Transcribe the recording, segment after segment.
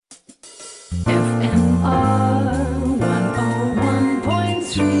FMR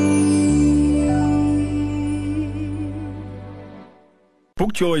 101.3.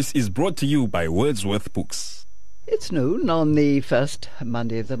 Book Choice is brought to you by Wordsworth Books. It's noon on the first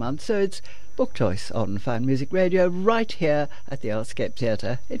Monday of the month, so it's Book Choice on Fine Music Radio right here at the Elscape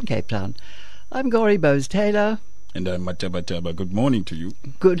Theatre in Cape Town. I'm Gori Bowes-Taylor. And I'm Mataba Taba. Good morning to you.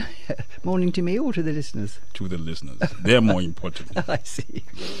 Good morning to me or to the listeners? To the listeners. They're more important. I see.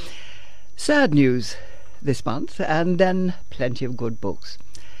 Sad news this month, and then plenty of good books.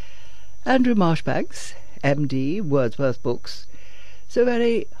 Andrew Marshbanks, MD, Wordsworth Books, so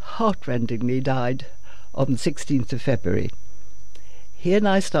very heartrendingly died on the 16th of February. He and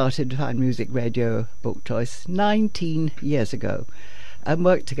I started Fine Music Radio Book Choice 19 years ago and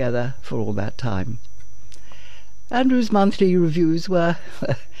worked together for all that time. Andrew's monthly reviews were,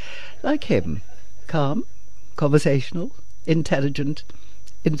 like him, calm, conversational, intelligent,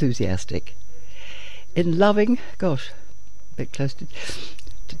 enthusiastic. In loving, a bit close to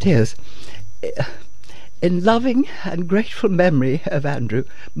tears, in loving and grateful memory of Andrew,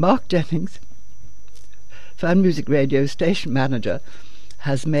 Mark Jennings, Fine Music Radio station manager,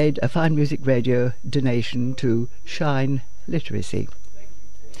 has made a Fine Music Radio donation to Shine Literacy.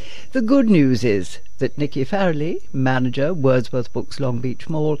 The good news is that Nikki Farrelly, manager, Wordsworth Books, Long Beach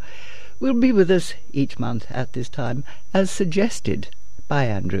Mall, will be with us each month at this time, as suggested by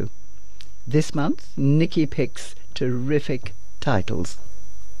Andrew. This month, Nikki picks terrific titles.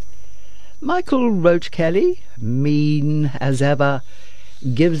 Michael Roach Kelly, mean as ever,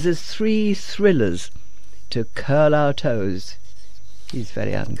 gives us 3 thrillers to curl our toes. He's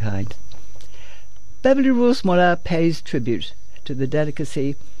very unkind. Beverly Roosmuller pays tribute to the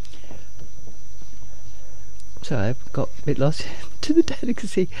delicacy... Sorry, I've got a bit lost. To the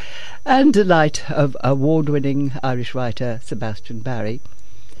delicacy and delight of award-winning Irish writer Sebastian Barry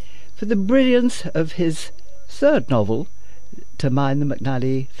for the brilliance of his third novel to mine the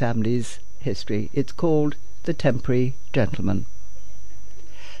McNally family's history. It's called The Temporary Gentleman.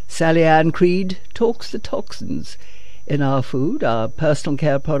 Sally Ann Creed talks the toxins in our food, our personal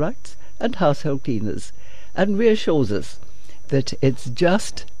care products and household cleaners, and reassures us that it's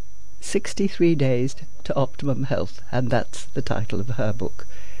just 63 days to optimum health, and that's the title of her book,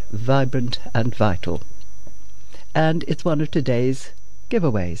 Vibrant and Vital. And it's one of today's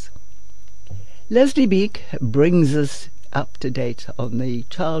giveaways. Leslie Beek brings us up to date on the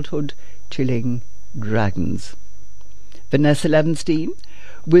childhood chilling dragons. Vanessa Levenstein,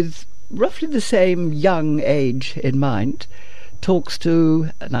 with roughly the same young age in mind, talks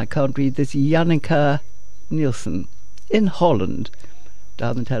to, and I can't read this, Janneke Nielsen in Holland,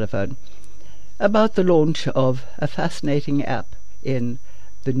 down the telephone, about the launch of a fascinating app in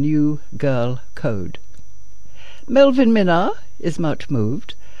the New Girl Code. Melvin Minnar is much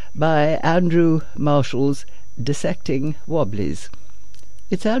moved by Andrew Marshall's Dissecting Wobblies.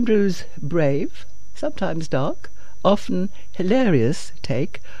 It's Andrew's brave, sometimes dark, often hilarious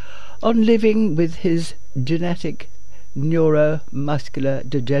take on living with his genetic neuromuscular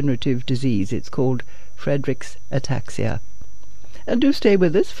degenerative disease. It's called Friedreich's ataxia. And do stay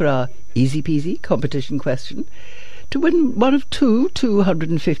with us for our easy-peasy competition question to win one of 2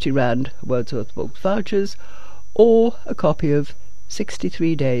 250 Rand Wordsworth Books vouchers or a copy of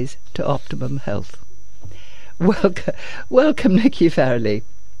 63 Days to Optimum Health. Welcome, Nikki Farrelly.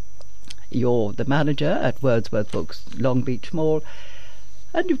 You're the manager at Wordsworth Books, Long Beach Mall,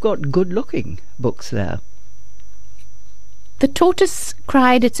 and you've got good-looking books there. The Tortoise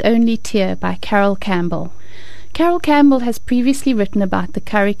Cried Its Only Tear by Carol Campbell. Carol Campbell has previously written about the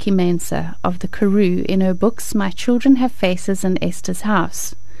Kariki Mensa of the Karoo in her books My Children Have Faces and Esther's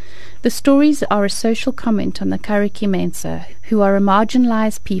House. The stories are a social comment on the Kariki Mensa, who are a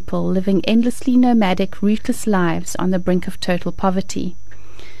marginalized people living endlessly nomadic, rootless lives on the brink of total poverty.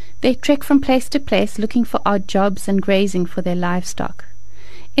 They trek from place to place looking for odd jobs and grazing for their livestock.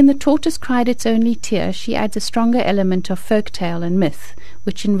 In The Tortoise Cried Its Only Tear, she adds a stronger element of folktale and myth,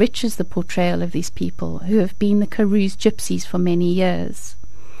 which enriches the portrayal of these people, who have been the Karoo's gypsies for many years.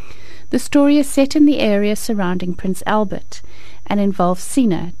 The story is set in the area surrounding Prince Albert, and involves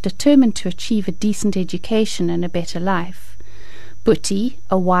Sina, determined to achieve a decent education and a better life. Butti,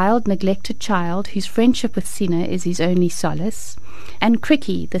 a wild, neglected child whose friendship with Sina is his only solace, and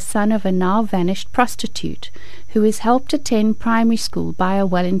Cricky, the son of a now-vanished prostitute, who is helped attend primary school by a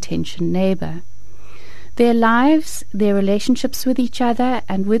well-intentioned neighbour. Their lives, their relationships with each other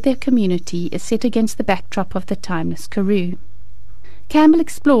and with their community is set against the backdrop of the timeless Karoo. Campbell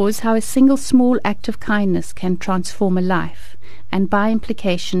explores how a single small act of kindness can transform a life, and by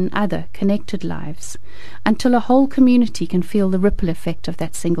implication other connected lives, until a whole community can feel the ripple effect of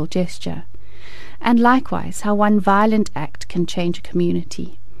that single gesture. and likewise how one violent act can change a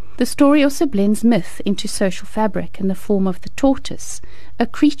community. The story also blends myth into social fabric in the form of the tortoise, a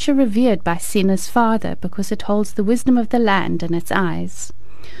creature revered by Senna's father because it holds the wisdom of the land in its eyes.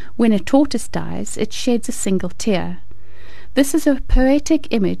 When a tortoise dies, it sheds a single tear. This is a poetic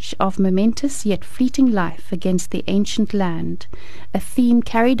image of momentous yet fleeting life against the ancient land, a theme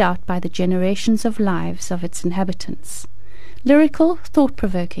carried out by the generations of lives of its inhabitants. Lyrical,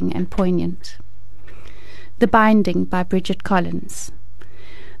 thought-provoking, and poignant. The Binding by Bridget Collins.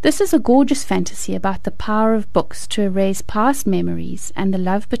 This is a gorgeous fantasy about the power of books to erase past memories and the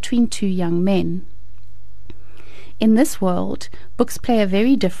love between two young men. In this world, books play a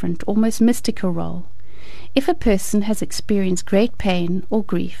very different, almost mystical role. If a person has experienced great pain or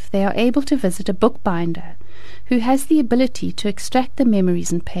grief, they are able to visit a bookbinder who has the ability to extract the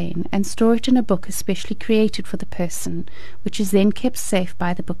memories and pain and store it in a book especially created for the person, which is then kept safe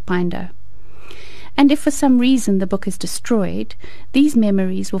by the bookbinder. And if for some reason the book is destroyed, these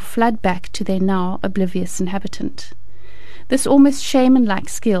memories will flood back to their now oblivious inhabitant. This almost shaman-like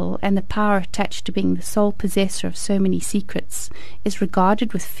skill and the power attached to being the sole possessor of so many secrets is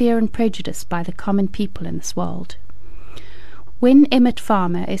regarded with fear and prejudice by the common people in this world. When Emmett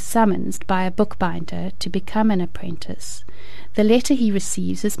Farmer is summoned by a bookbinder to become an apprentice, the letter he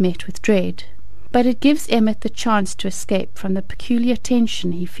receives is met with dread, but it gives Emmett the chance to escape from the peculiar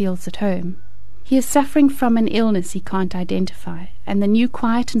tension he feels at home. He is suffering from an illness he can't identify, and the new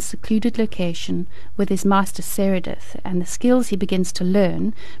quiet and secluded location with his master Seredith and the skills he begins to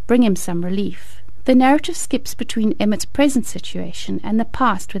learn bring him some relief. The narrative skips between Emmett's present situation and the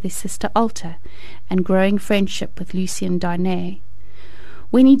past with his sister Alta, and growing friendship with Lucien Darnay.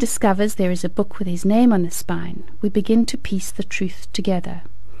 When he discovers there is a book with his name on the spine, we begin to piece the truth together.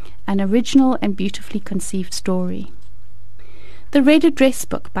 An original and beautifully conceived story. The Red Address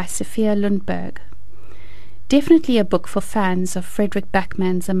Book by Sophia Lundberg. Definitely a book for fans of Frederick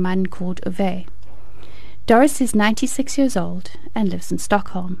Backman's A Man Called Ove. Doris is 96 years old and lives in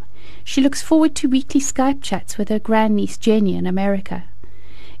Stockholm. She looks forward to weekly Skype chats with her grandniece Jenny in America.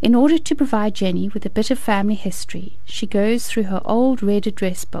 In order to provide Jenny with a bit of family history, she goes through her old red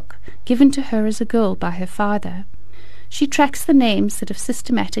address book, given to her as a girl by her father. She tracks the names that have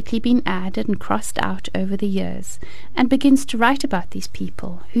systematically been added and crossed out over the years, and begins to write about these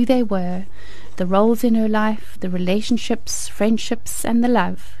people, who they were, the roles in her life, the relationships, friendships, and the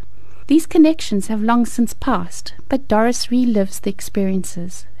love. These connections have long since passed, but Doris relives the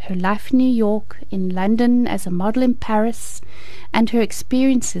experiences, her life in New York, in London as a model in Paris, and her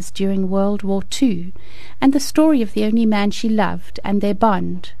experiences during World War II, and the story of the only man she loved and their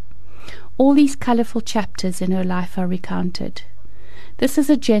bond. All these colourful chapters in her life are recounted. This is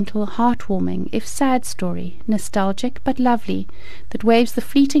a gentle, heartwarming, if sad story, nostalgic but lovely, that waves the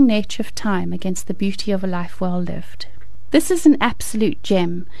fleeting nature of time against the beauty of a life well lived. This is an absolute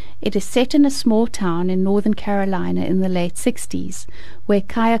gem. It is set in a small town in Northern Carolina in the late 60s, where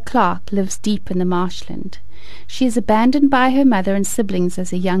Kaya Clark lives deep in the marshland. She is abandoned by her mother and siblings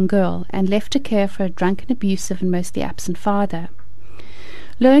as a young girl, and left to care for a drunken, abusive, and mostly absent father.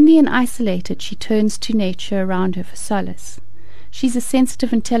 Lonely and isolated, she turns to nature around her for solace. She's a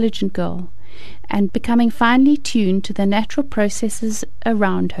sensitive, intelligent girl, and becoming finely tuned to the natural processes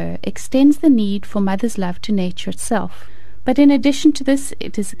around her extends the need for mother's love to nature itself. But in addition to this,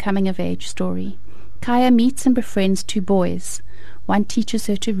 it is a coming-of-age story. Kaya meets and befriends two boys. One teaches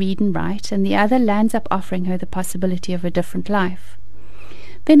her to read and write, and the other lands up offering her the possibility of a different life.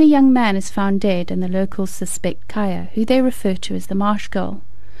 Then a young man is found dead, and the locals suspect Kaya, who they refer to as the Marsh Girl.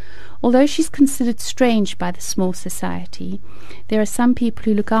 Although she's considered strange by the small society, there are some people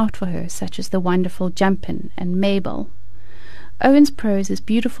who look out for her, such as the wonderful Jumpin and Mabel. Owen's prose is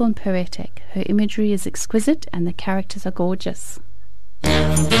beautiful and poetic, her imagery is exquisite, and the characters are gorgeous.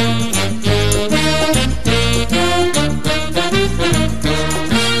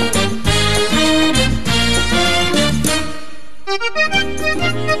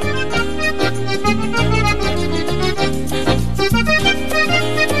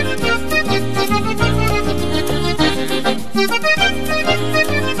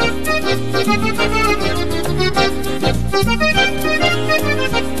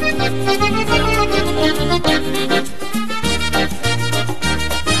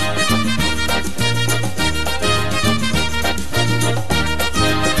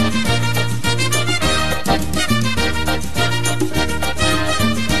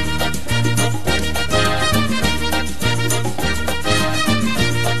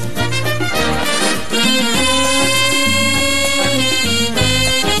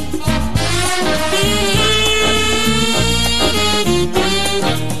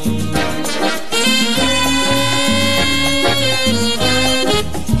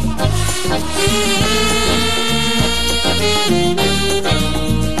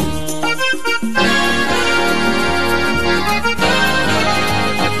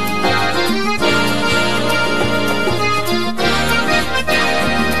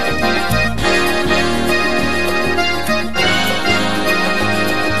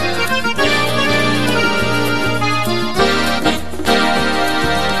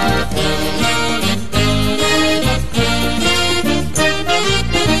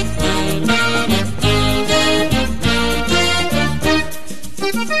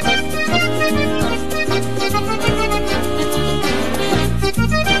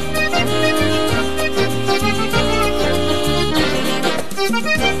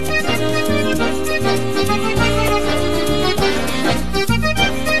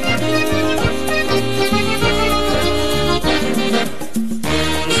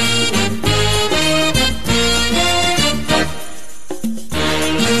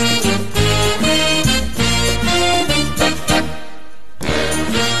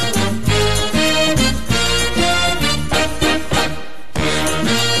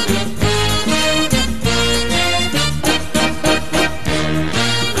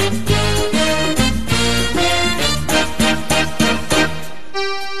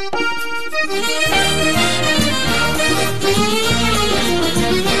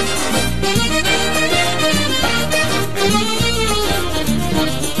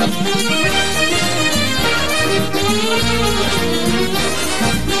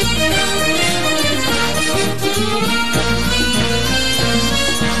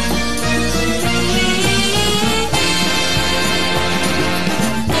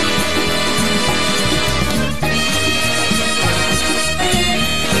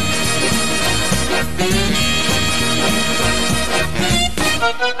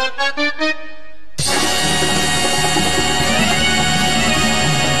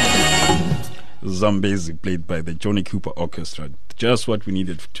 Zambezi played by the Johnny Cooper Orchestra. Just what we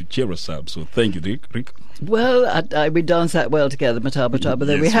needed to cheer us up. So thank you, Rick. Well, we dance that well together, Mataba,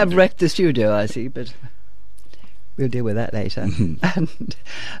 though Yes, we have do. wrecked the studio, I see, but we'll deal with that later. And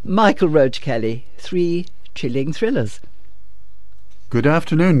Michael Roach Kelly, 3 chilling thrillers. Good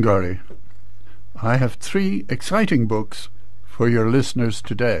afternoon, Gary. I have 3 exciting books for your listeners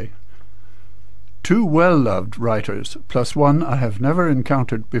today. 2 well-loved writers, plus 1 I have never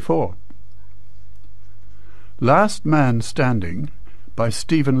encountered before. Last Man Standing by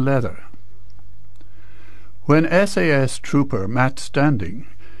Stephen Leather. When SAS trooper Matt Standing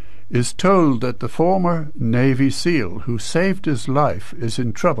is told that the former Navy SEAL who saved his life is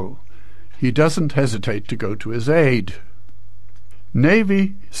in trouble, he doesn't hesitate to go to his aid.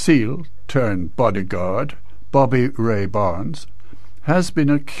 Navy SEAL turned bodyguard Bobby Ray Barnes has been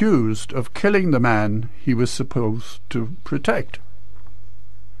accused of killing the man he was supposed to protect.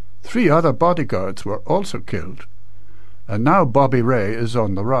 3 other bodyguards were also killed, and now Bobby Ray is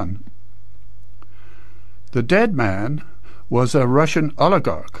on the run. The dead man was a Russian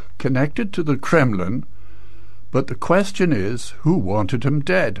oligarch connected to the Kremlin, but the question is, who wanted him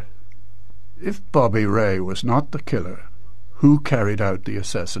dead? If Bobby Ray was not the killer, who carried out the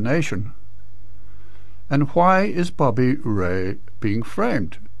assassination? And why is Bobby Ray being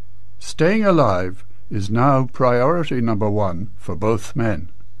framed? Staying alive is now priority number 1 for both men.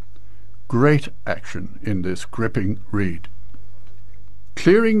 Great action in this gripping read.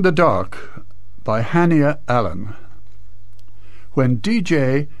 Clearing the Dark by Hania Allen. When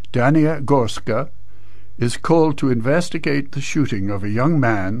DJ Dania Gorska is called to investigate the shooting of a young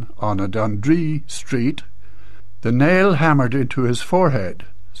man on a Dundee street, the nail hammered into his forehead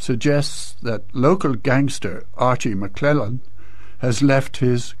suggests that local gangster Archie McClellan has left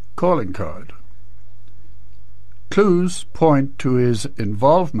his calling card. Clues point to his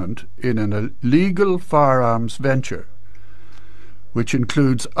involvement in an illegal firearms venture, which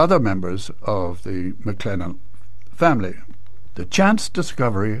includes other members of the McClellan family. The chance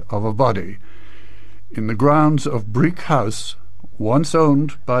discovery of a body in the grounds of Break House, once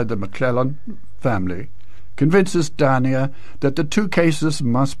owned by the McClellan family, convinces Dania that the 2 cases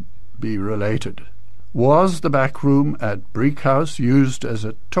must be related. Was the back room at Break House used as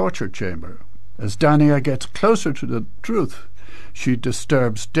a torture chamber? As Dania gets closer to the truth, she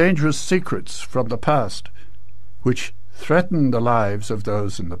disturbs dangerous secrets from the past, which threaten the lives of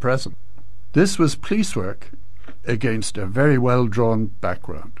those in the present. This was police work against a very well-drawn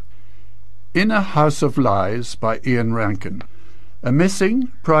background. In a House of Lies by Ian Rankin, a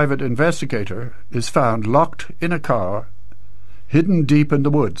missing private investigator is found locked in a car, hidden deep in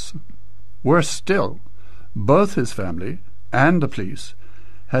the woods. Worse still, both his family and the police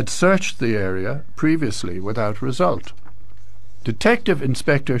had searched the area previously without result. Detective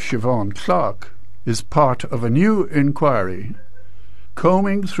Inspector Siobhan Clark is part of a new inquiry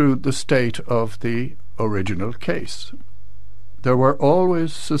combing through the state of the original case. There were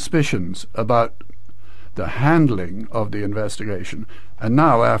always suspicions about the handling of the investigation, and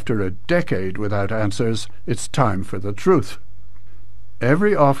now, after a decade without answers, it's time for the truth.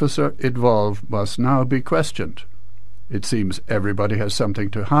 Every officer involved must now be questioned. It seems everybody has something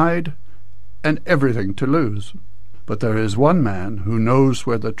to hide and everything to lose. But there is one man who knows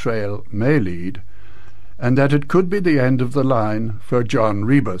where the trail may lead, and that it could be the end of the line for John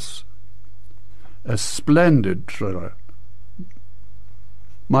Rebus. A splendid thriller.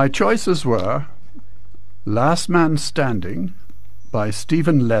 My choices were Last Man Standing by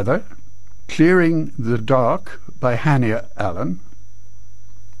Stephen Leather, Clearing the Dark by Hania Allen,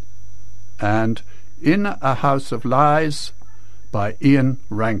 and In a House of Lies by Ian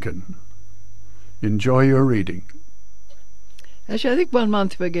Rankin. Enjoy your reading. Actually, I think one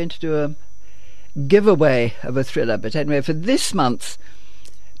month we're going to do a giveaway of a thriller, but anyway, for this month's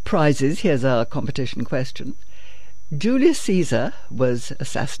prizes, here's our competition question. Julius Caesar was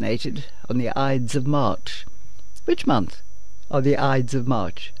assassinated on the Ides of March. Which month are the Ides of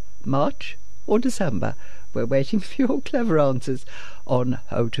March? March or December? We're waiting for your clever answers on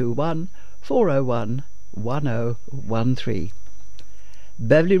 021 401 1013.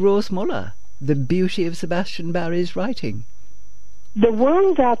 Beverly Ross Muller, The Beauty of Sebastian Barry's Writing. The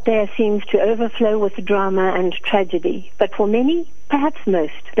world out there seems to overflow with drama and tragedy, but for many, perhaps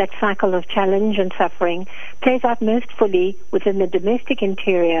most, that cycle of challenge and suffering plays out most fully within the domestic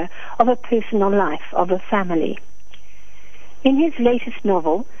interior of a personal life, of a family. In his latest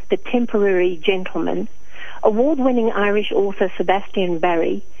novel, The Temporary Gentleman, award-winning Irish author Sebastian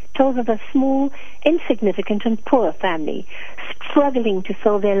Barry tells of a small, insignificant and poor family struggling to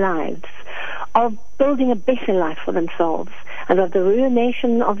fill their lives, of building a better life for themselves, and of the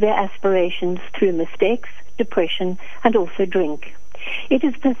ruination of their aspirations through mistakes, depression, and also drink. It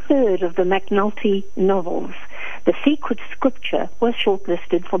is the third of the McNulty novels. The Secret Scripture was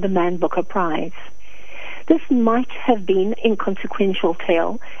shortlisted for the Man Booker Prize. This might have been an inconsequential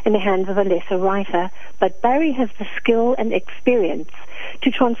tale in the hands of a lesser writer, but Barry has the skill and experience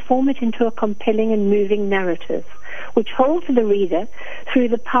to transform it into a compelling and moving narrative, which holds the reader through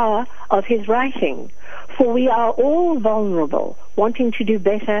the power of his writing. For we are all vulnerable, wanting to do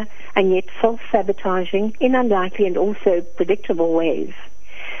better and yet self-sabotaging in unlikely and also predictable ways.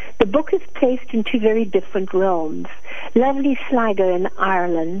 The book is placed in two very different realms, lovely Sligo in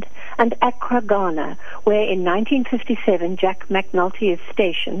Ireland and Accra, Ghana, where in 1957 Jack McNulty is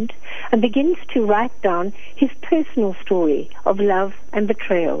stationed and begins to write down his personal story of love and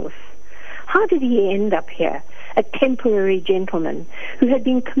betrayals. How did he end up here? A temporary gentleman who had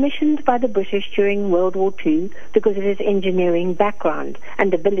been commissioned by the British during World War II because of his engineering background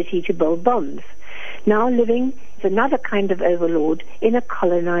and ability to build bombs, now living as another kind of overlord in a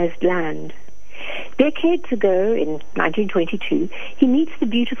colonized land. Decades ago, in 1922, he meets the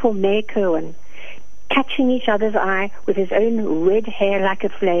beautiful May Cohen, catching each other's eye with his own red hair like a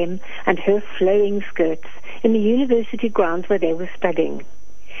flame and her flowing skirts in the university grounds where they were studying.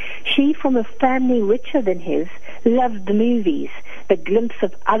 She, from a family richer than his, loved the movies, the glimpse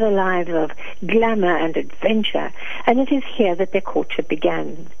of other lives of glamour and adventure, and it is here that their courtship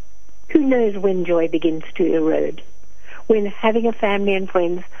began. Who knows when joy begins to erode? When having a family and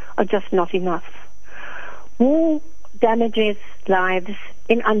friends are just not enough. War damages lives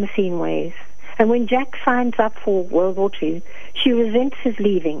in unseen ways, and when Jack signs up for World War II, she resents his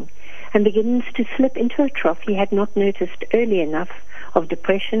leaving and begins to slip into a trough he had not noticed early enough of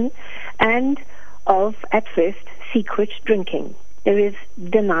depression and of, at first, secret drinking. There is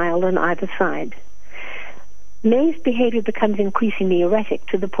denial on either side. May's behavior becomes increasingly erratic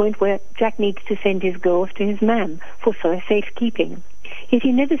to the point where Jack needs to send his girls to his mam for safekeeping. Yet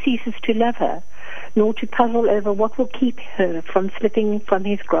he never ceases to love her, nor to puzzle over what will keep her from slipping from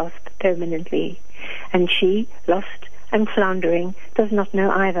his grasp permanently. And she, lost and floundering, does not know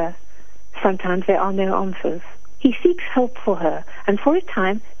either. Sometimes there are no answers. He seeks help for her, and for a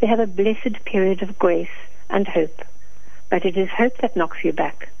time they have a blessed period of grace and hope. But it is hope that knocks you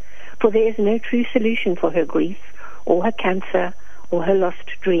back, for there is no true solution for her grief, or her cancer, or her lost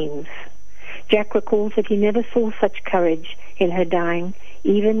dreams. Jack recalls that he never saw such courage in her dying,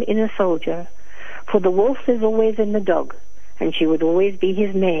 even in a soldier, for the wolf is always in the dog, and she would always be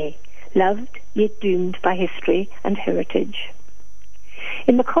his May, loved yet doomed by history and heritage.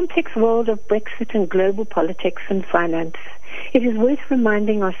 In the complex world of Brexit and global politics and finance, it is worth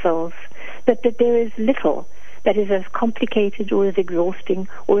reminding ourselves that there is little that is as complicated or as exhausting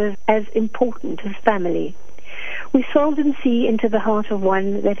or as important as family. We seldom see into the heart of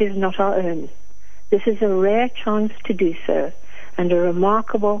one that is not our own. This is a rare chance to do so, and a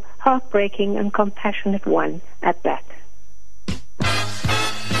remarkable, heartbreaking, and compassionate one at that.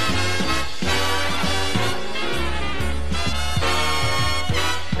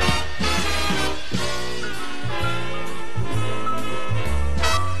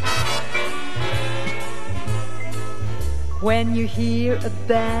 When you hear a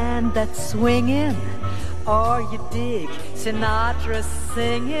band that's swinging, or you dig Sinatra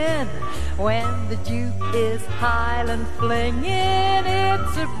singing, when the Duke is Highland flinging,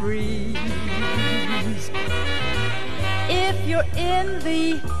 it's a breeze. If you're in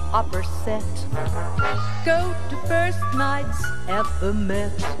the upper set, go to first nights at the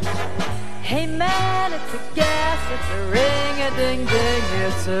Met. Hey man, it's a gas, it's a ring-a-ding-ding,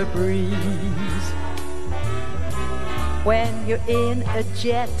 it's a breeze. When you're in a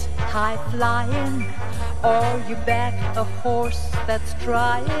jet high flying, or you back a horse that's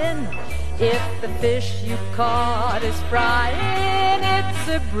trying, if the fish you caught is frying, it's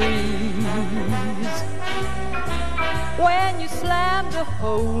a breeze. When you slam the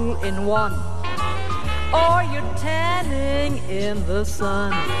hole in one, or you're tanning in the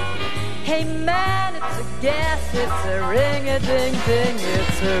sun, hey man, it's a gas, it's a ring-a-ding-ding,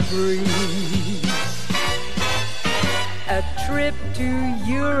 it's a breeze. A trip to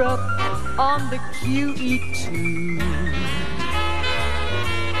Europe on the QE2,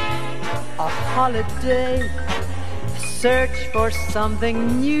 a holiday, a search for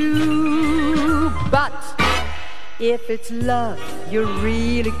something new. But if it's love you're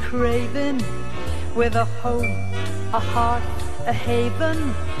really craving, with a home, a heart, a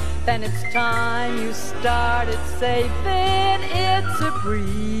haven, then it's time you started saving. It's a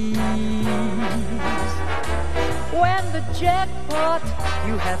breeze. When the jackpot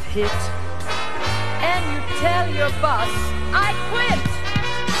you have hit and you tell your boss, I quit.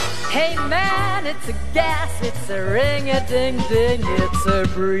 Hey man, it's a gas, it's a ring-a-ding-ding, it's a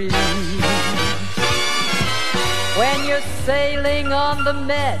breeze. When you're sailing on the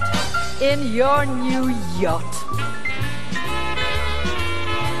Med in your new yacht,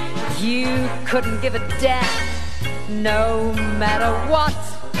 you couldn't give a damn no matter what.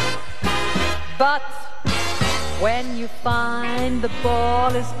 But when you find the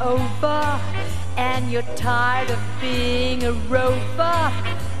ball is over and you're tired of being a rover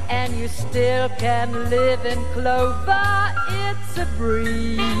and you still can live in clover, it's a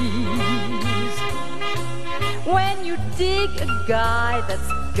breeze. When you dig a guy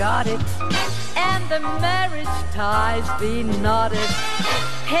that's got it and the marriage ties be knotted,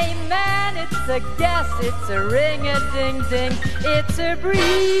 hey man, it's a gas, it's a ring-a-ding-ding, it's a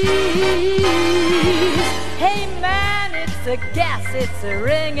breeze. Hey man, it's a gas, it's a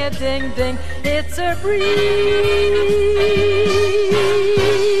ring-a-ding-ding, it's a breeze.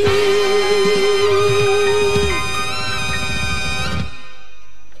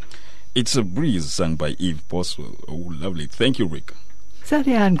 It's a Breeze, sung by Eve Boswell. Oh, lovely. Thank you, Rick.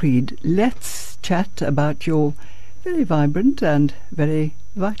 Sally Ann Creed, let's chat about your very vibrant and very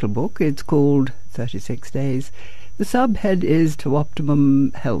vital book. It's called 36 Days. The subhead is To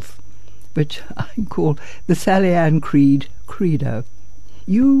Optimum Health, which I call the Sally Ann Creed Credo.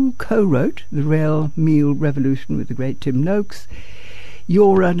 You co-wrote The Real Meal Revolution with the great Tim Noakes.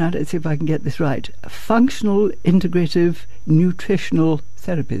 You're, now let's see if I can get this right, a functional, integrative, nutritional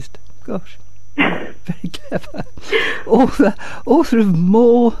therapist. Gosh, very clever. Author of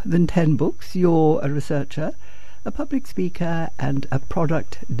more than 10 books. You're a researcher, a public speaker and a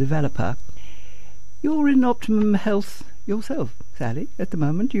product developer. You're in optimum health yourself, Sally, at the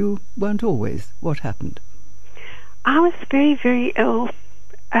moment. You weren't always. What happened? I was very, very ill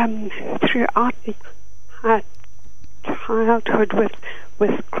throughout my childhood with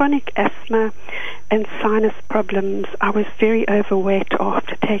chronic asthma and sinus problems. I was very overweight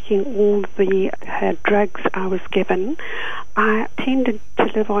after taking all the drugs I was given. I tended to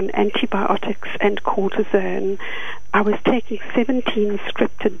live on antibiotics and cortisone. I was taking 17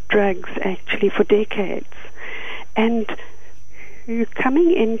 scripted drugs actually for decades. And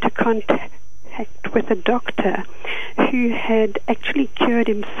coming into contact with a doctor who had actually cured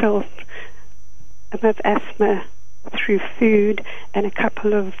himself of asthma through food and a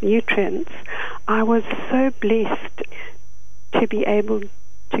couple of nutrients, I was so blessed to be able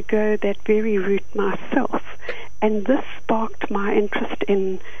to go that very route myself. And this sparked my interest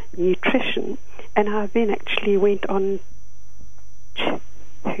in nutrition, and I then actually went on to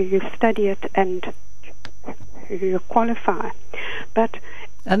study it and to qualify.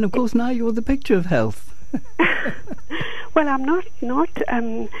 And of course now you're the picture of health. Well, I'm not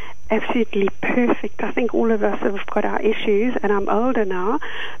absolutely perfect. I think all of us have got our issues, and I'm older now,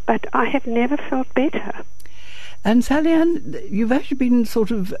 but I have never felt better. And Sally Ann, you've actually been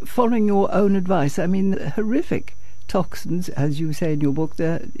sort of following your own advice. I mean, horrific toxins, as you say in your book,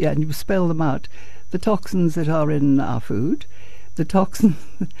 and you spell them out, the toxins that are in our food, the toxins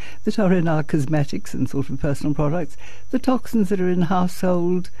that are in our cosmetics and sort of personal products, the toxins that are in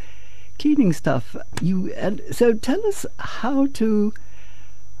household cleaning stuff. And so tell us how do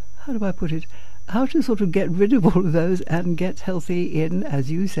I put it, how to sort of get rid of all of those and get healthy in,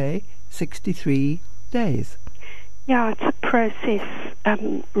 as you say, 63 days. Yeah, it's a process.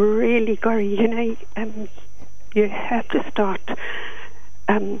 Really, Gori, you have to start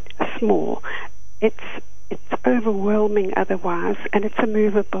small. It's overwhelming otherwise, and it's a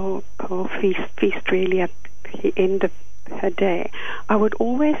movable feast really at the end of her day. I would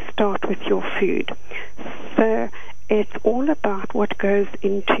always start with your food. So it's all about what goes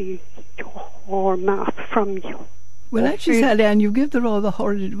into your mouth from you. Well, actually, Sally Ann, you give the rather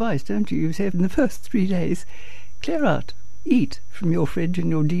horrid advice, don't you? You say in the first 3 days, clear out, eat from your fridge and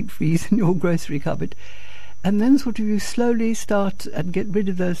your deep freeze and your grocery cupboard, and then sort of you slowly start and get rid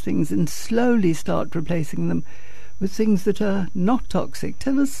of those things and slowly start replacing them with things that are not toxic.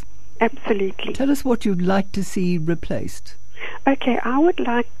 Tell us. Absolutely. Tell us what you'd like to see replaced. Okay, I would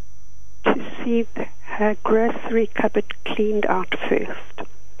like to see her grocery cupboard cleaned out first,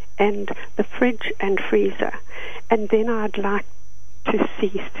 and the fridge and freezer, and then I'd like to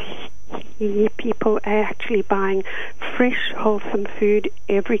see people actually buying fresh, wholesome food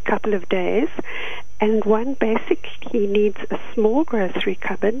every couple of days. And one basically needs a small grocery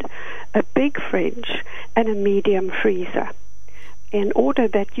cupboard, a big fridge, and a medium freezer, in order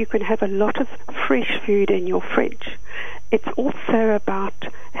that you can have a lot of fresh food in your fridge. It's also about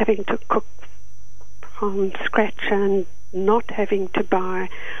having to cook from scratch and not having to buy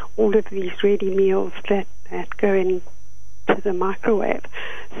all of these ready meals that go into the microwave.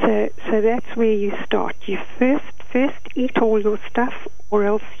 So that's where you start. You first eat all your stuff, or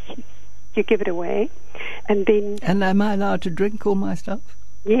else you give it away, and then. And am I allowed to drink all my stuff?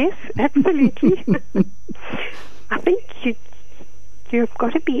 Yes, absolutely. I think you've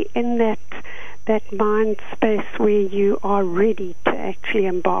got to be in that mind space where you are ready to actually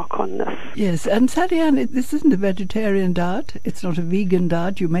embark on this. Yes, and Sally Ann, this isn't a vegetarian diet. It's not a vegan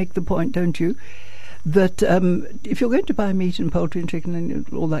diet. You make the point, don't you, that if you're going to buy meat and poultry and chicken and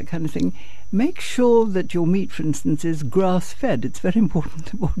all that kind of thing, make sure that your meat, for instance, is grass-fed. It's very important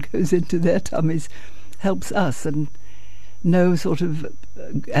that what goes into their tummies helps us, and no sort of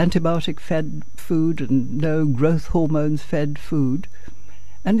antibiotic-fed food and no growth hormones-fed food.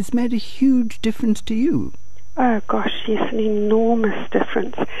 And it's made a huge difference to you. Oh, gosh, yes, an enormous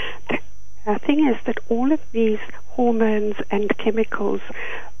difference. The thing is that all of these hormones and chemicals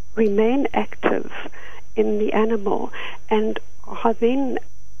remain active in the animal and are then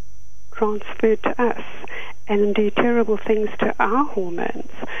transferred to us and do terrible things to our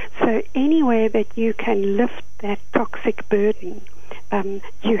hormones. So any way that you can lift that toxic burden,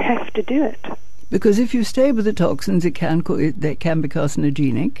 you have to do it. Because if you stay with the toxins, they can be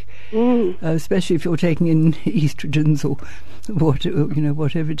carcinogenic, especially if you're taking in estrogens or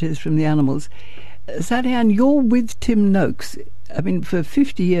whatever it is from the animals. Sally Ann, you're with Tim Noakes. I mean, for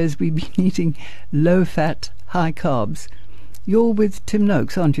 50 years we've been eating low-fat, high carbs. You're with Tim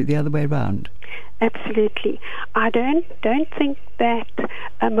Noakes, aren't you, the other way around? Absolutely. I don't think that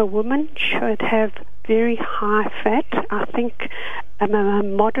a woman should have very high fat. I think a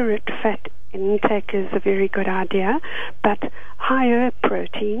moderate fat intake is a very good idea, but higher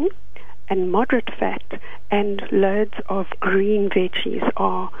protein and moderate fat and loads of green veggies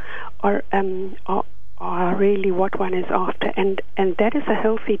are really what one is after, and that is a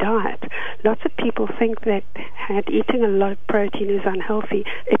healthy diet. Lots of people think that eating a lot of protein is unhealthy.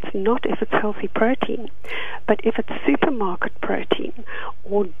 It's not if it's healthy protein, but if it's supermarket protein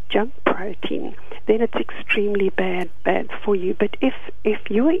or junk protein, then it's extremely bad for you. But if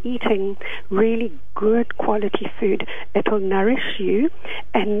you are eating really good quality food, it'll nourish you,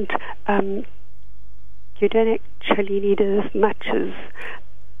 and you don't actually need it as much as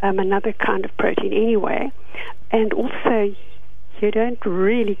another kind of protein anyway, and also you don't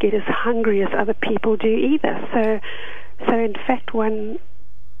really get as hungry as other people do either. So in fact, one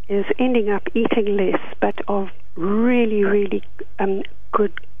is ending up eating less, but of really, really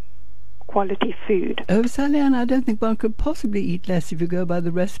good quality food. Oh, Sally Ann, I don't think one could possibly eat less if you go by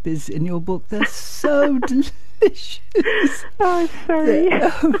the recipes in your book. They're so delicious. Oh, sorry.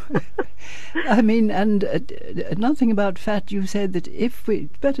 I mean, and another thing about fat, you said that it's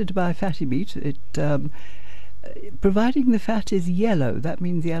better to buy fatty meat. Providing the fat is yellow, that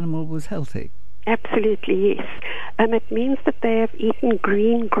means the animal was healthy. Absolutely, yes. It means that they have eaten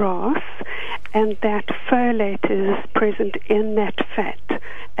green grass and that folate is present in that fat,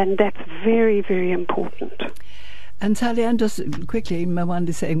 and that's very, very important. And Sally Ann, just quickly, Mawanda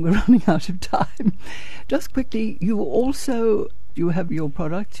is saying we're running out of time. Just quickly, you have your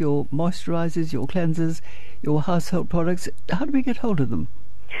products, your moisturizers, your cleansers, your household products. How do we get hold of them?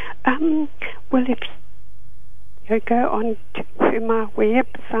 Well, if you go on to my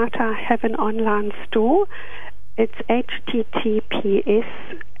website, I have an online store. It's https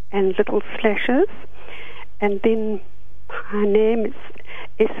and little slashes, and then my name is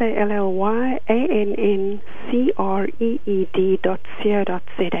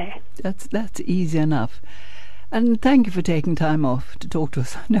SALLYANNCREED.co.za. That's easy enough. And thank you for taking time off to talk to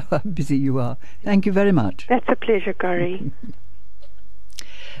us. I know how busy you are. Thank you very much. That's a pleasure, Gary.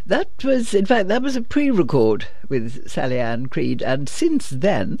 That was a pre-record with Sally Ann Creed, and since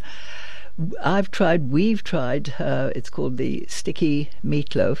then we've tried, it's called the sticky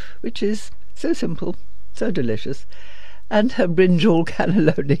meatloaf, which is so simple, so delicious, and her brinjal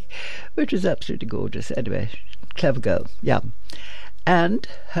cannelloni, which is absolutely gorgeous. Anyway, clever girl, yum. And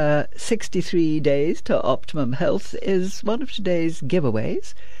her 63 Days to Optimum Health is one of today's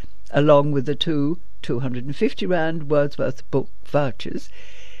giveaways, along with the 250 Rand Wordsworth book vouchers.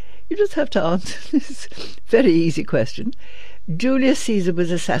 You just have to answer this very easy question. Julius Caesar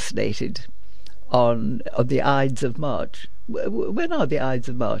was assassinated on the Ides of March. When are the Ides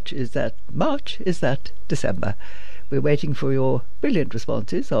of March? Is that March? Is that December? We're waiting for your brilliant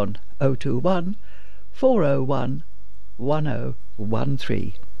responses on 021 401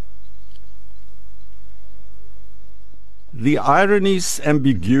 1013. The ironies,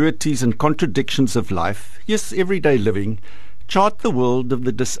 ambiguities and contradictions of life, yes, everyday living, chart the world of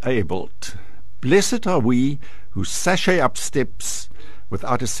the disabled. Blessed are we who sashay up steps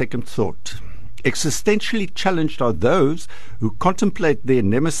without a second thought. Existentially challenged are those who contemplate their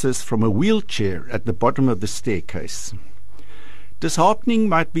nemesis from a wheelchair at the bottom of the staircase. Disheartening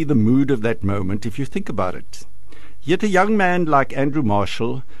might be the mood of that moment if you think about it. Yet a young man like Andrew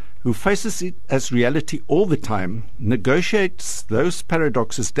Marshall, who faces it as reality all the time, negotiates those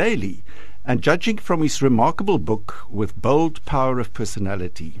paradoxes daily, and judging from his remarkable book with bold power of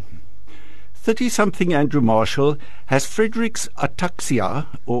personality. 30-something Andrew Marshall has Friedreich's ataxia,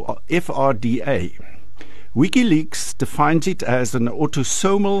 or FRDA. WikiLeaks defines it as an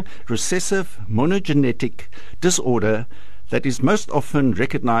autosomal recessive monogenetic disorder that is most often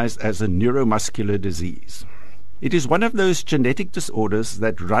recognized as a neuromuscular disease. It is one of those genetic disorders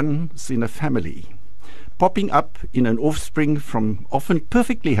that runs in a family, popping up in an offspring from often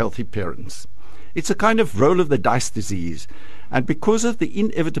perfectly healthy parents. It's a kind of roll-of-the-dice disease, and because of the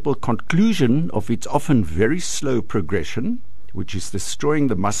inevitable conclusion of its often very slow progression, which is destroying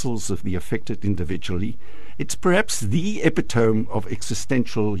the muscles of the affected individually, it's perhaps the epitome of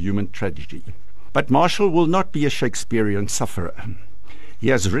existential human tragedy. But Marshall will not be a Shakespearean sufferer. He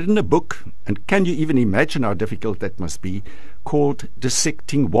has written a book, and can you even imagine how difficult that must be, called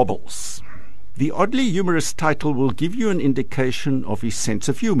Dissecting Wobbles. The oddly humorous title will give you an indication of his sense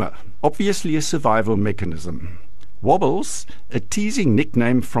of humor, obviously a survival mechanism. Wobbles, a teasing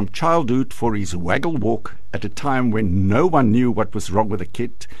nickname from childhood for his waggle walk at a time when no one knew what was wrong with the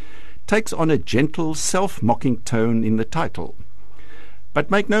kid, takes on a gentle, self-mocking tone in the title. But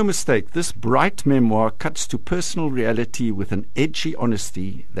make no mistake, this bright memoir cuts to personal reality with an edgy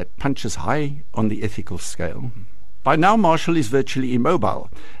honesty that punches high on the ethical scale. By now Marshall is virtually immobile,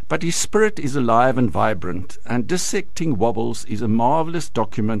 but his spirit is alive and vibrant, and Dissecting Wobbles is a marvelous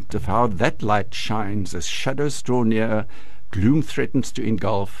document of how that light shines as shadows draw near, gloom threatens to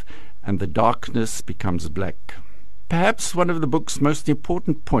engulf, and the darkness becomes black. Perhaps one of the book's most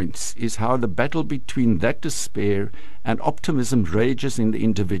important points is how the battle between that despair and optimism rages in the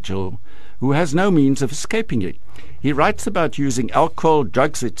individual, who has no means of escaping it. He writes about using alcohol,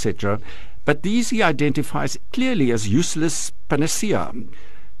 drugs, etc., but these he identifies clearly as useless panacea,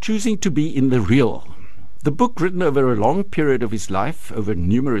 choosing to be in the real. The book, written over a long period of his life, over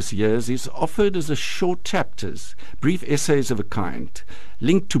numerous years, is offered as a short chapters, brief essays of a kind,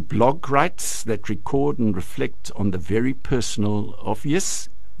 linked to blog writes that record and reflect on the very personal of, yes,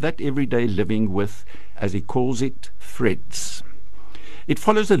 that everyday living with, as he calls it, threads. It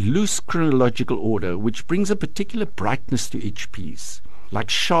follows a loose chronological order which brings a particular brightness to each piece,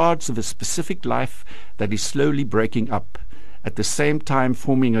 like shards of a specific life that is slowly breaking up, at the same time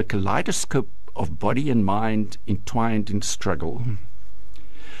forming a kaleidoscope of body and mind entwined in struggle.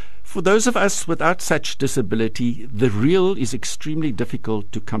 For those of us without such disability, the real is extremely difficult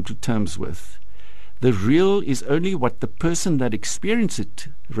to come to terms with. The real is only what the person that experiences it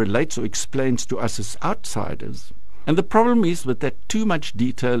relates or explains to us as outsiders. And the problem is with that too much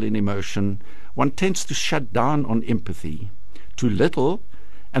detail and emotion, one tends to shut down on empathy. Too little,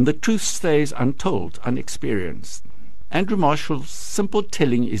 and the truth stays untold, unexperienced. Andrew Marshall's simple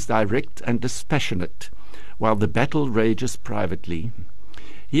telling is direct and dispassionate, while the battle rages privately.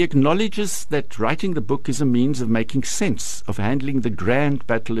 He acknowledges that writing the book is a means of making sense of handling the grand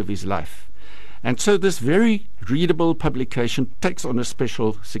battle of his life. And so this very readable publication takes on a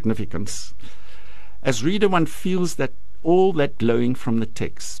special significance. As reader, one feels that all that glowing from the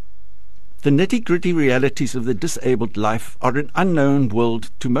text. The nitty-gritty realities of the disabled life are an unknown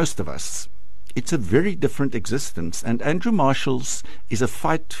world to most of us. It's a very different existence, and Andrew Marshall's is a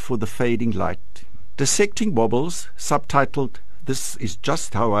fight for the fading light. Dissecting Wobbles, subtitled This Is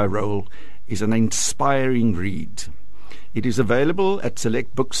Just How I Roll, is an inspiring read. It is available at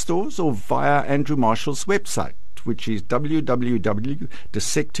select bookstores or via Andrew Marshall's website, which is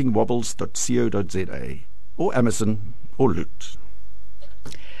www.dissectingwobbles.co.za, or Amazon, or Loot.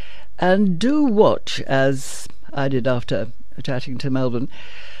 And do watch, as I did after chatting to Melbourne,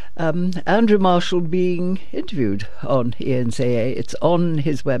 Andrew Marshall being interviewed on ENCA. It's on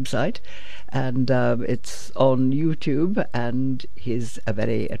his website, and it's on YouTube, and he's a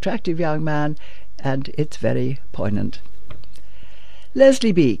very attractive young man, and it's very poignant.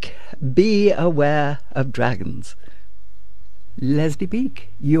 Leslie Beak, Be Aware of Dragons. Leslie Beak,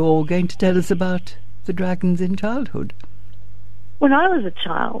 you're going to tell us about the dragons in childhood. When I was a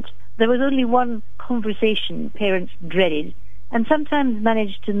child, there was only one conversation parents dreaded and sometimes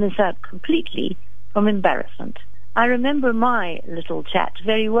managed to miss out completely from embarrassment. I remember my little chat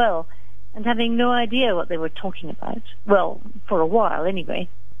very well, and having no idea what they were talking about. Well, for a while anyway.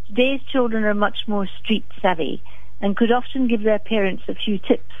 Today's children are much more street savvy and could often give their parents a few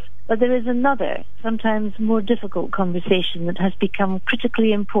tips But there is another, sometimes more difficult conversation that has become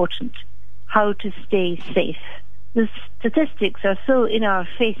critically important: how to stay safe. The statistics are so in our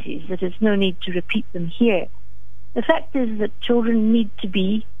faces that there's no need to repeat them here. The fact is that children need to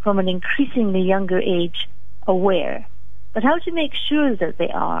be, from an increasingly younger age, aware. But how to make sure that they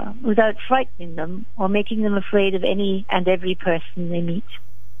are, without frightening them or making them afraid of any and every person they meet.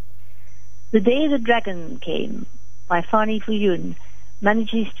 The Day the Dragon Came, by Fani Fuyun,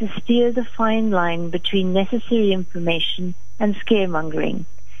 manages to steer the fine line between necessary information and scaremongering.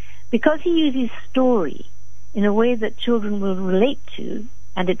 Because he uses story in a way that children will relate to,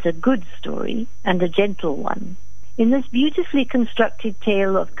 and it's a good story, and a gentle one. In this beautifully constructed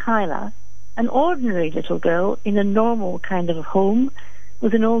tale of Kyla, an ordinary little girl in a normal kind of home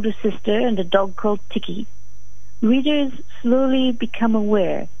with an older sister and a dog called Tiki, readers slowly become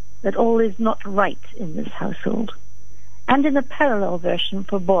aware that all is not right in this household. And in a parallel version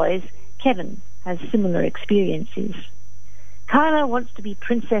for boys, Kevin has similar experiences. Kyla wants to be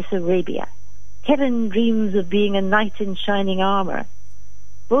Princess Arabia. Kevin dreams of being a knight in shining armor.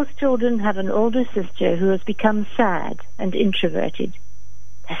 Both children have an older sister who has become sad and introverted.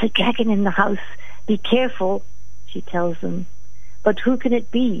 "There's a dragon in the house. Be careful," she tells them. But who can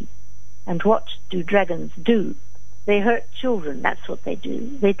it be? And what do dragons do? They hurt children, that's what they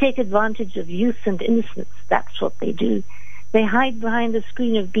do. They take advantage of youth and innocence, that's what they do. They hide behind the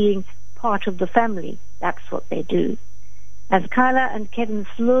screen of being part of the family, that's what they do. As Kyla and Kevin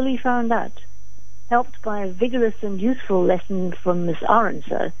slowly found out, helped by a vigorous and useful lesson from Miss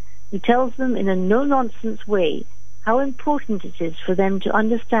Aronser, who tells them in a no-nonsense way how important it is for them to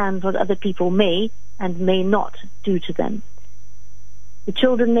understand what other people may and may not do to them. The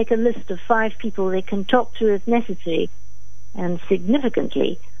children make a list of 5 people they can talk to if necessary, and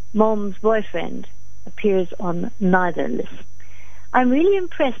significantly, Mom's boyfriend appears on neither list. I'm really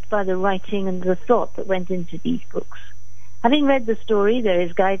impressed by the writing and the thought that went into these books. Having read the story, there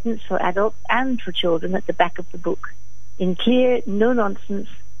is guidance for adults and for children at the back of the book. In clear, no-nonsense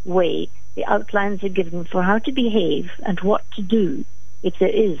way, the outlines are given for how to behave and what to do if there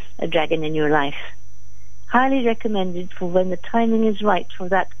is a dragon in your life. Highly recommended for when the timing is right for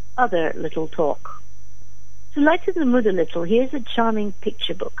that other little talk. To lighten the mood a little, here's a charming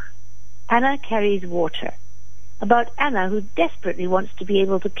picture book, Anna Carries Water, about Anna who desperately wants to be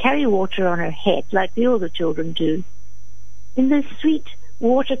able to carry water on her head like the older children do. In this sweet,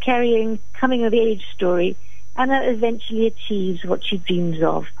 water-carrying, coming-of-age story, Anna eventually achieves what she dreams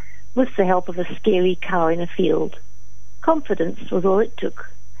of, with the help of a scary cow in a field. Confidence was all it took.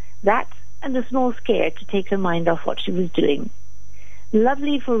 That and a small scare to take her mind off what she was doing.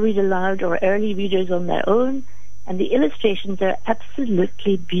 Lovely for read aloud or early readers on their own, and the illustrations are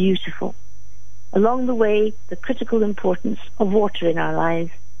absolutely beautiful. Along the way, the critical importance of water in our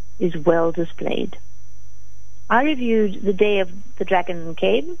lives is well displayed. I reviewed The Day of the Dragon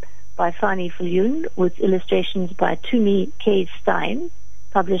Came by Fani Fuyun with illustrations by Tumi K. Stein,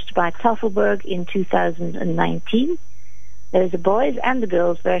 published by Tafelberg in 2019. There is a boys' and a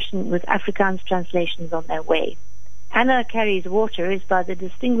girls' version with Afrikaans translations on their way. Anna Carries Water is by the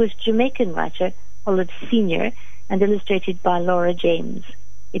distinguished Jamaican writer Holland Sr. and illustrated by Laura James.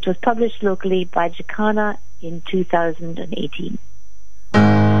 It was published locally by Jacana in 2018.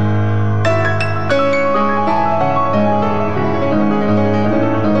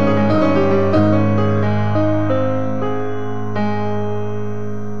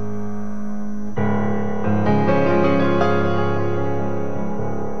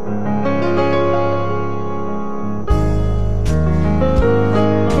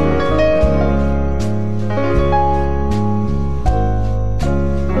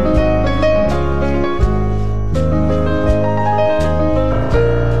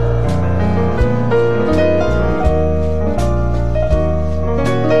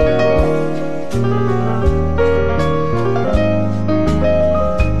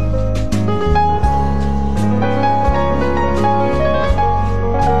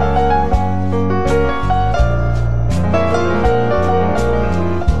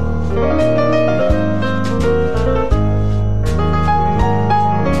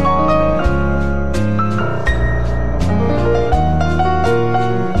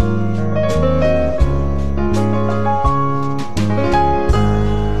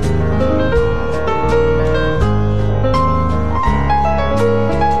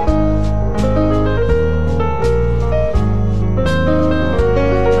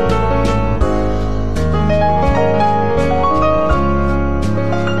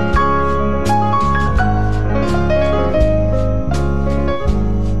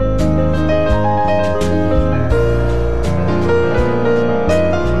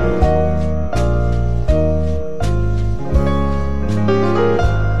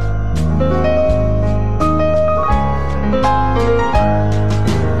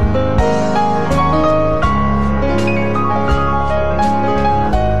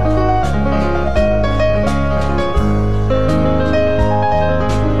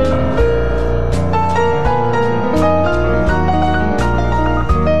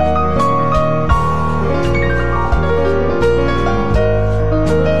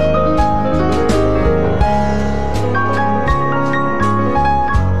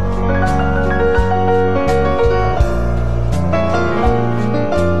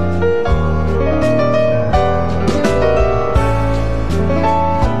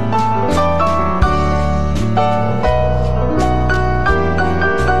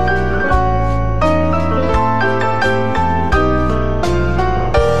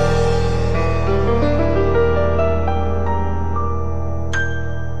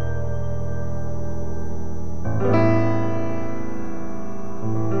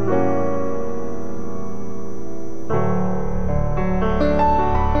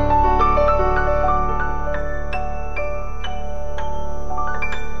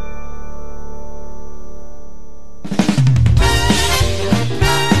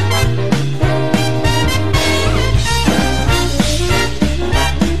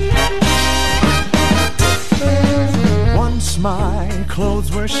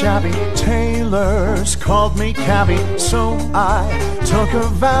 shabby. Tailors called me cabby, so I took a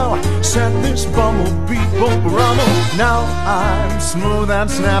vow. Said this bumblebee won't rumble. Now I'm smooth and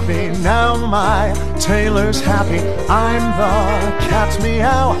snappy. Now my tailor's happy. I'm the cat's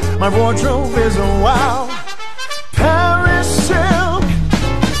meow. My wardrobe is a wow. Paris silk,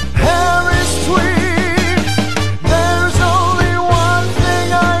 Paris tweed. There's only one thing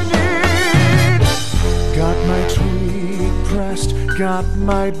I need. Got my tweed pressed, got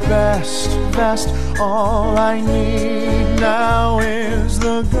my best vest. All I need now is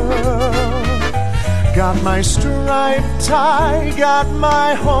the girl. Got my striped tie, got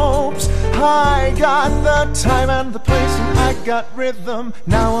my hopes high, got the time and the place, and I got rhythm.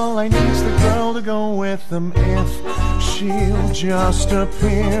 Now all I need is the girl to go with them. If she'll just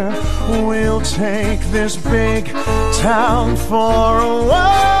appear, we'll take this big town for a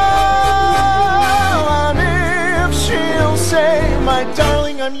while. And if she'll say, my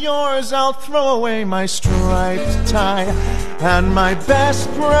darling, I'm yours, I'll throw away my striped tie and my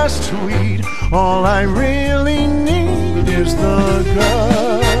best pressed tweed. All I really need is the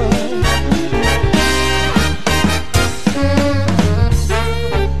girl.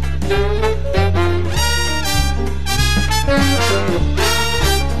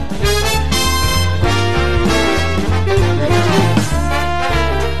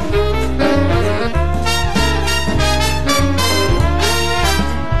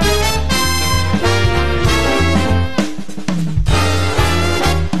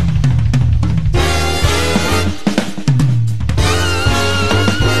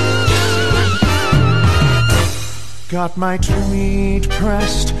 Got my tweed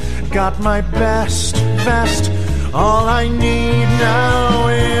pressed, got my best vest. All I need now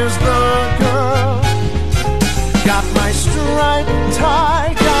is the girl. Got my striped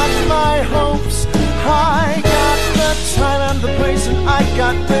tie, got my hopes high, got the time and the place, and I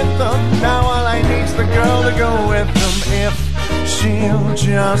got rhythm. Now all I need's the girl to go with them. If she'll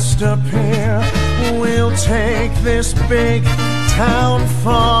just appear, we'll take this big town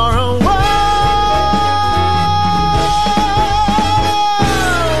for a while.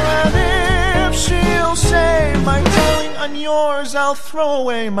 My darling, I'm yours, I'll throw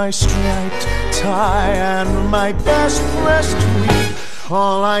away my striped tie and my best pressed tweed.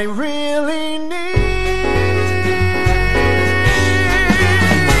 All I really need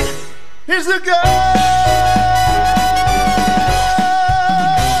is the girl.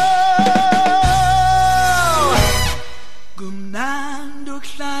 Gumnando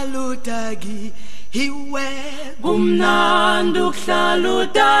klalutagi hiwe, gumnando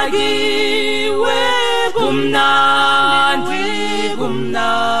klalutagi we. Gumnandi,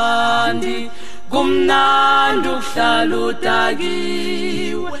 gumnandi, gumnandi uhlala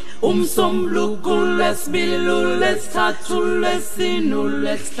udakiwe. Umsombuluko lwesibili, lwesithathu, lwesine,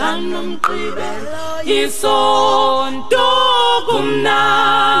 lwesihlanu nomgqibelo. Isonto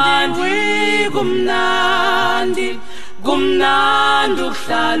gumnandi, gumnandi, gumnandi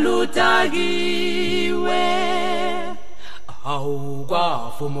uhlala udakiwe. Awu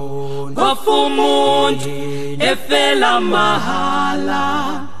kwafumuntu efela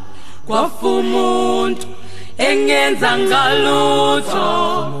mahala, kwafumuntu engenza ngalutho,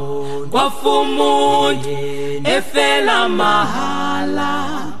 kwafumuntu efela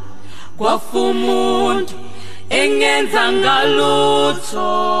mahala, kwafumuntu engenza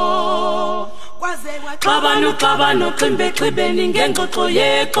ngalutho. Xabano ximbe xibeni ngengxoxo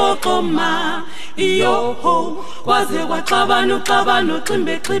yeqoqoma iyoho. Kwaze waxabano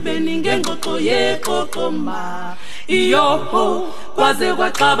ximbe xibeni ngengxoxo yeqoqoma iyoho. Kwaze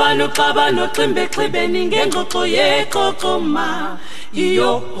waxabano ximbe xibeni ngengxoxo yeqoqoma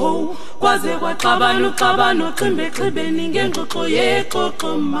iyoho. Kwaze waxabano ximbe xibeni ngengxoxo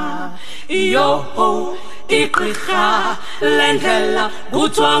yeqoqoma iyoho. Igqirha lendlela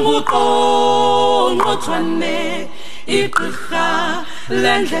kuthiwa nguQongqothwane. Igqirha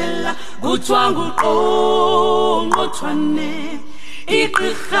lendlela kuthiwa nguQongqothwane.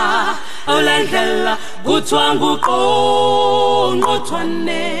 Igqirha lendlela kuthiwa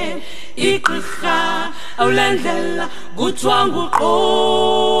nguQongqothwane. Igqirha lendlela kuthiwa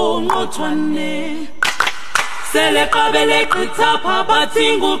nguQongqothwane. Sele qabele qithapha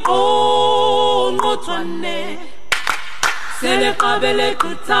bathi nguQongqothwane. Sele qabele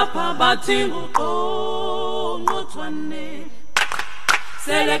qithapha bathi nguQongqothwane.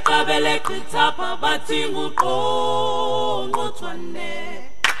 Sele qabele qithapha bathi nguQongqothwane.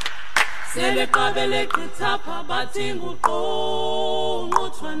 Sele qabele qithapha bathi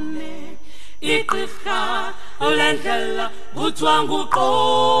nguQongqothwane. Igqirha lendlela kuthiwa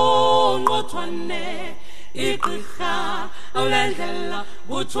nguQongqothwane. Igqirha awulendlela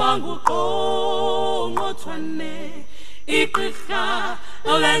kuthiwa nguqongqothwane igqirha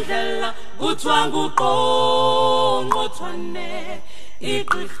awulendlela kuthiwa nguqongqothwane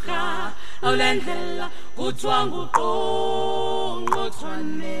igqirha awulendlela kuthiwa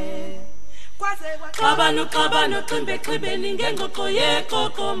nguqongqothwane xabano ximbe xibeni ngengxoxo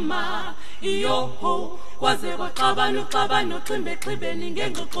yeqoqoma iyoho kwaze kwaxabano ximbe xibeni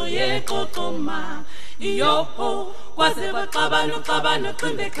ngengxoxo yeqoqoma iyoho kwaze kwaxabano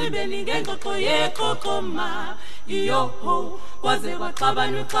ximbe xibeni ngengxoxo yeqoqoma iyoho kwaze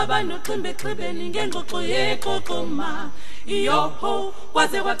kwaxabano ximbe xibeni ngengxoxo yeqoqoma iyoho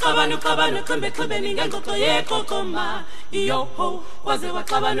kwaze kwaxabano ximbe xibeni ngengxoxo yeqoqoma iyoho kwaze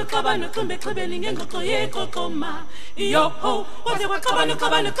kwaxabano ximbe xibeni ngengxoxo yeqoqoma iyoho kwaze kwaxabano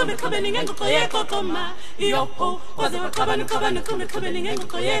ximbe xibeni ngengxoxo yeqoqoma iyoho kwaze kwaxabano ximbe xibeni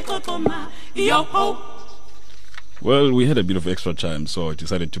ngengxoxo yeqoqoma iyoho. Well, we had a bit of extra time, so I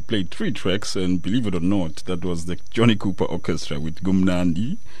decided to play 3 tracks, and believe it or not, that was the Johnny Cooper Orchestra with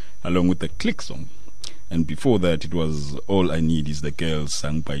Gumnandi, along with the Click song. And before that, it was All I Need Is the Girl,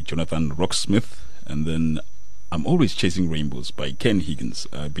 sung by Jonathan Rocksmith, and then I'm Always Chasing Rainbows by Ken Higgins.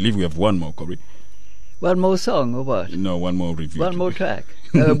 I believe we have one more, Corey. One more song, or what? No, one more review. One more track.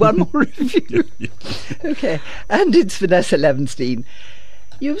 One more review. Okay. And it's Vanessa Levenstein.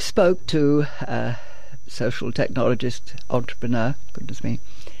 You spoke to social technologist, entrepreneur, goodness me,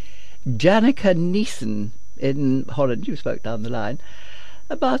 Janneke Neeson in Holland. You spoke down the line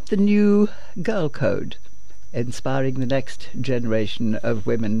about the new Girl Code, inspiring the next generation of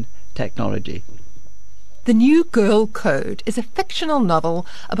women technology. The New Girl Code is a fictional novel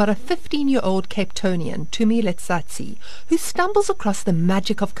about a 15-year-old Cape Townian, Tumi Letsatsi, who stumbles across the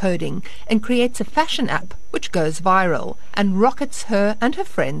magic of coding and creates a fashion app which goes viral and rockets her and her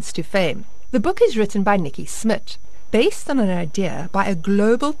friends to fame. The book is written by Nikki Smit, based on an idea by a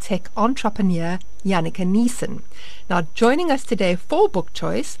global tech entrepreneur, Janneke Neeson. Now, joining us today for Book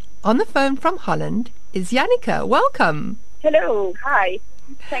Choice, on the phone from Holland, is Janneke. Welcome. Hello. Hi.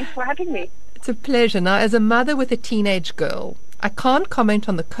 Thanks for having me. It's a pleasure. Now, as a mother with a teenage girl, I can't comment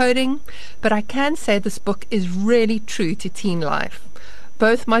on the coding, but I can say this book is really true to teen life.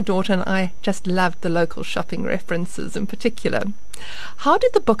 Both my daughter and I just loved the local shopping references in particular. How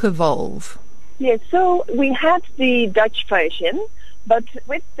did the book evolve? Yes, so we had the Dutch version, but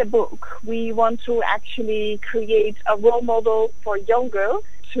with the book we want to actually create a role model for young girls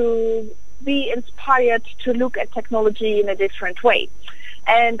to be inspired to look at technology in a different way.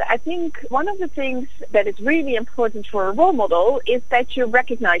 And I think one of the things that is really important for a role model is that you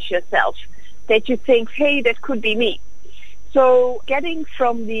recognize yourself, that you think, hey, that could be me. So getting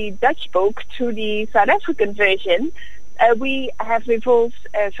from the Dutch book to the South African version, we have involved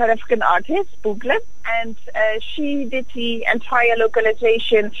a South African artist, Boogle, and she did the entire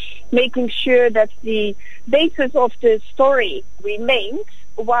localization, making sure that the basis of the story remained,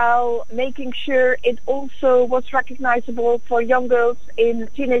 while making sure it also was recognizable for young girls,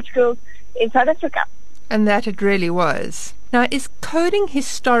 teenage girls in South Africa. And that it really was. Now, is coding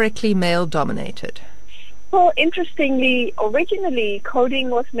historically male-dominated? Well, interestingly, originally coding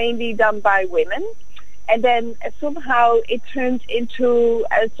was mainly done by women, and then somehow it turned into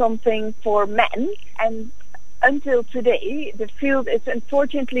something for men. And until today, the field is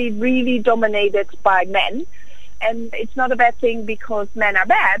unfortunately really dominated by men. And it's not a bad thing because men are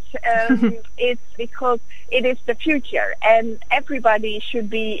bad. It's because it is the future, and everybody should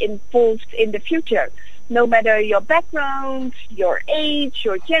be involved in the future, no matter your background, your age,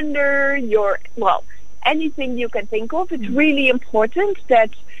 your gender, anything you can think of. It's really important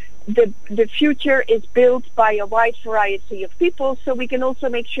that the future is built by a wide variety of people, so we can also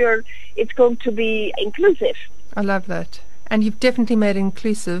make sure it's going to be inclusive. I love that. And you've definitely made it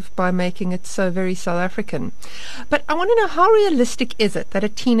inclusive by making it so very South African. But I want to know, how realistic is it that a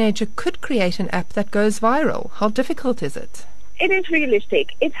teenager could create an app that goes viral? How difficult is it? It is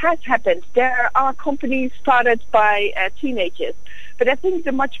realistic. It has happened. There are companies started by teenagers. But I think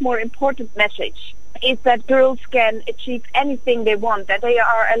the much more important message is that girls can achieve anything they want, that they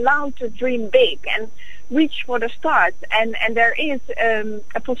are allowed to dream big and reach for the stars, and there is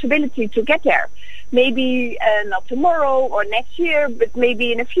a possibility to get there. Maybe not tomorrow or next year, but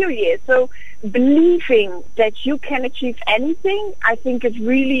maybe in a few years. So believing that you can achieve anything, I think is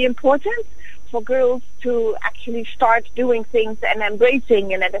really important for girls to actually start doing things and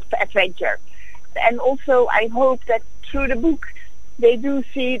embracing an adventure. And also I hope that through the book they do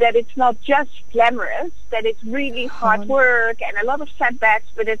see that it's not just glamorous, that it's really hard work and a lot of setbacks,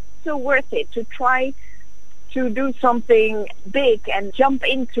 but it's still worth it to try to do something big and jump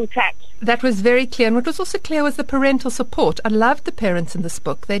into tech. That was very clear. And what was also clear was the parental support. I loved the parents in this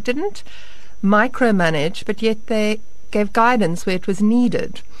book. They didn't micromanage, but yet they gave guidance where it was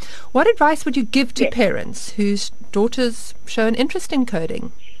needed. What advice would you give to parents whose daughters show an interest in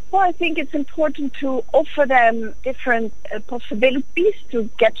coding? Well, I think it's important to offer them different possibilities to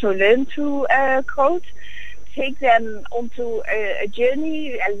get to learn to code. Take them onto a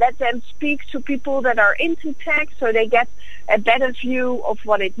journey and let them speak to people that are into tech so they get a better view of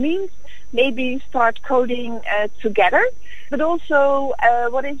what it means. Maybe start coding together. But also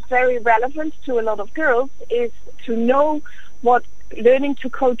what is very relevant to a lot of girls is to know what learning to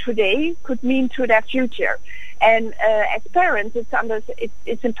code today could mean to their future. And as parents,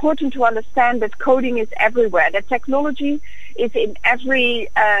 it's important to understand that coding is everywhere, that technology is in every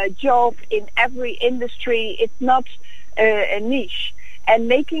job, in every industry. It's not a niche. And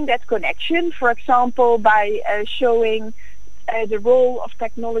making that connection, for example, by showing the role of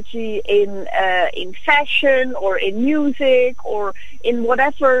technology in fashion or in music or in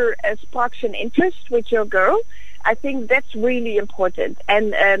whatever sparks an interest with your girl, I think that's really important.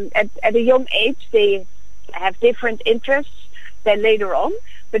 And at a young age, they have different interests than later on,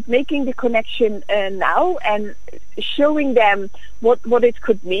 but making the connection now and showing them what it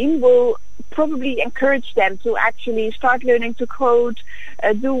could mean will probably encourage them to actually start learning to code,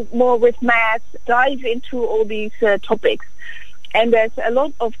 do more with math, dive into all these topics. And there's a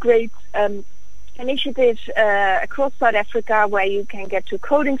lot of great initiatives across South Africa where you can get to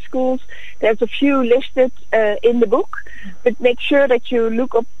coding schools. There's a few listed in the book, but make sure that you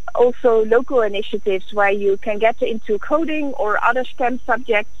look up also local initiatives where you can get into coding or other STEM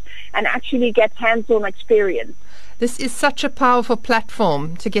subjects and actually get hands-on experience. This is such a powerful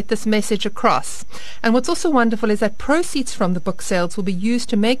platform to get this message across. And what's also wonderful is that proceeds from the book sales will be used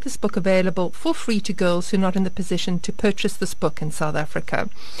to make this book available for free to girls who are not in the position to purchase this book in South Africa.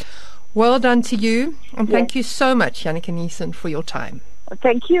 Well done to you, and thank you so much, Janneke Neeson, for your time.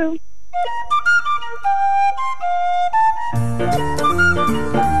 Thank you.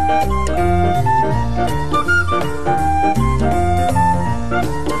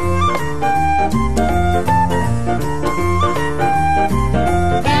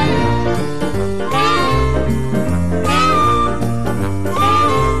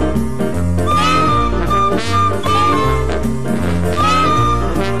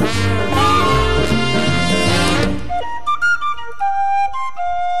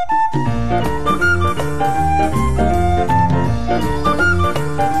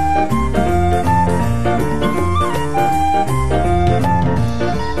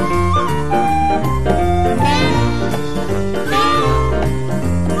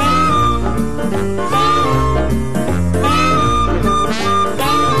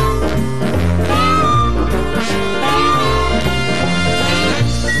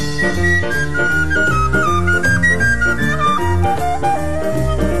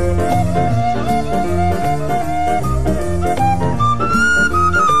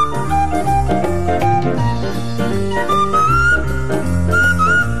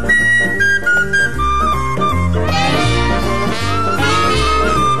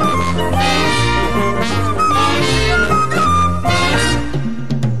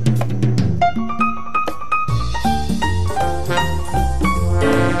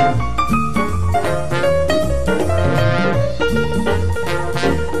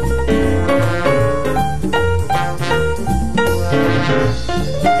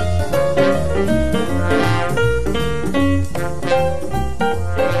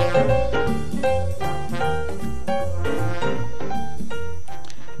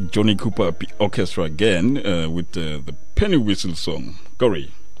 Johnny Cooper Orchestra again with the Penny Whistle song. Gori.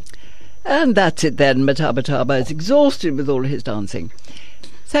 And that's it then. Mataba Taba is exhausted with all his dancing.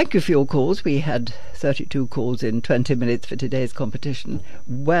 Thank you for your calls. We had 32 calls in 20 minutes for today's competition.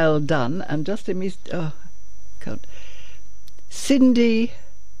 Well done. And just a count. Cindy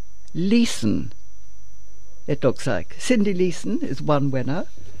Leeson, it looks like. Cindy Leeson is one winner.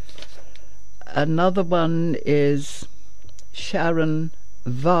 Another one is Sharon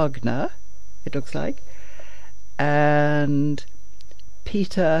Wagner, it looks like, and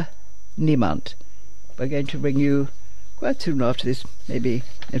Peter Niemand. We're going to ring you quite soon after this, maybe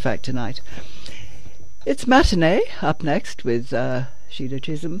in fact tonight. It's Matinee up next with Sheila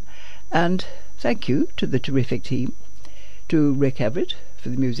Chisholm, and thank you to the terrific team, to Rick Everett for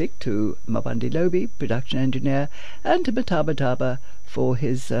the music, to Mabandi Lobi, production engineer, and to Mataba Taba for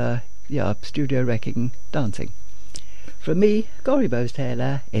his studio wrecking dancing. From me, Gori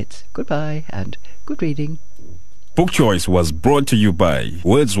Bose-Taylor, it's goodbye and good reading. Book Choice was brought to you by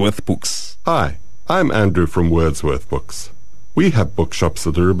Wordsworth Books. Hi, I'm Andrew from Wordsworth Books. We have bookshops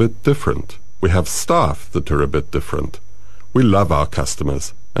that are a bit different. We have staff that are a bit different. We love our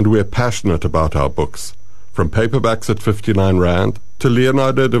customers, and we're passionate about our books. From paperbacks at 59 Rand to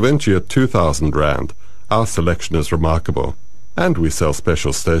Leonardo da Vinci at 2,000 Rand, our selection is remarkable. And we sell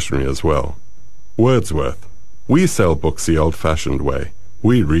special stationery as well. Wordsworth. We sell books the old-fashioned way.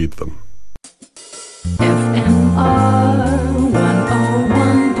 We read them. FMR